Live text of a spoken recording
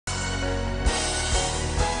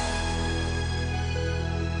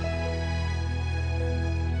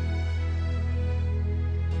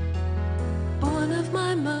of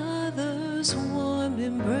my mother's warm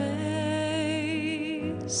embrace,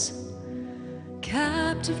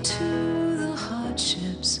 captive to the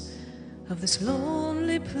hardships of this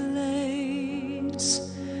lonely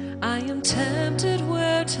place. I am tempted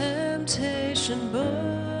where temptation burns,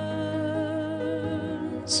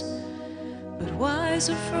 but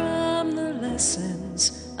wiser from the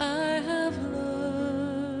lessons I have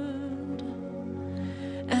learned.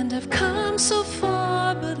 And I've come so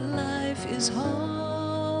far, but life is hard.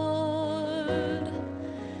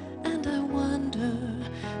 And I wonder,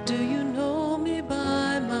 do you know me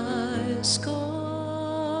by my scars?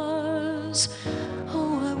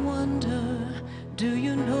 Oh, I wonder, do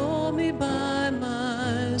you know me by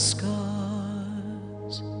my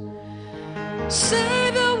scars?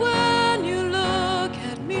 Savior, when you look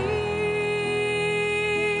at me,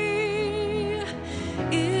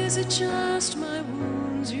 is it just my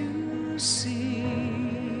wounds you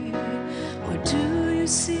see? Or do you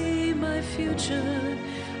see my future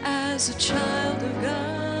as a child of God?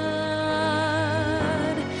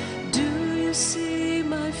 Do you see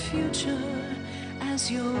my future as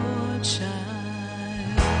your child?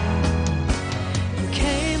 You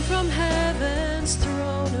came from heaven's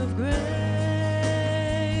throne of grace,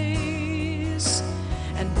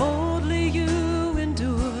 and boldly you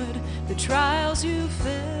endured the trials you faced.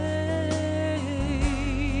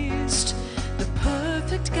 The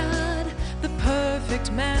perfect God, the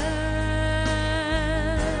perfect man,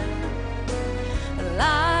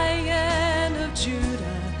 Lion of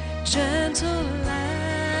Judah, gentle Lamb.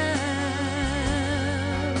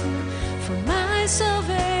 For my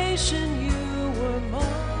salvation you were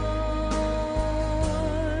marred,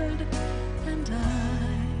 and I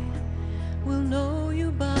will know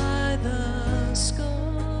you by the scars.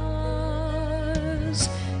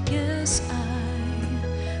 Yes, I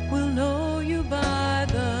will know you by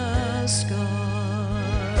the scars.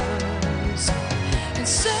 And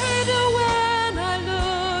Savior, when I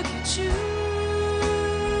look at you,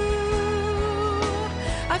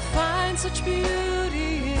 I find such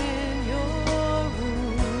beauty in your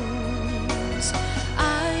wounds.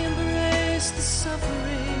 I embrace the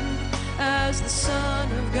suffering as the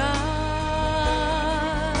Son of God.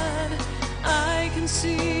 I can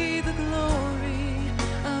see the glory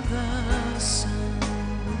of the Son.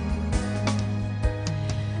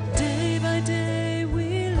 Day by day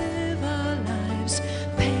we live our lives.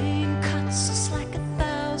 Pain cuts us like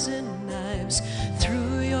 1,000 knives.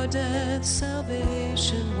 Through your death,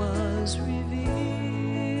 salvation was revealed.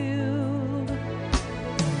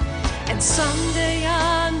 And someday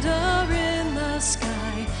yonder in the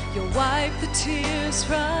sky, you'll wipe the tears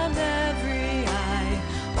from every eye.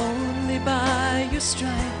 Only by your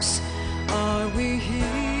stripes are we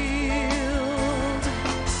healed.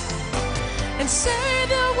 And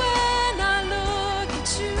Savior, when I look at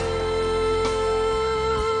you,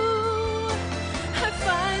 I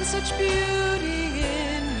find such beauty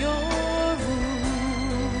in your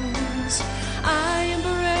wounds. I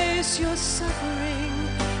embrace your suffering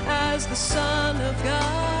as the Son of God.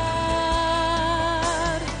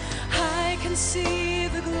 I can see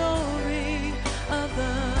the glory of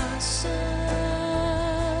the Son.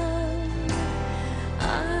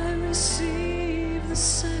 I receive the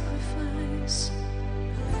sacrifice.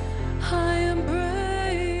 I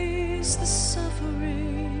embrace the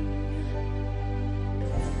suffering.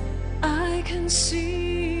 I can see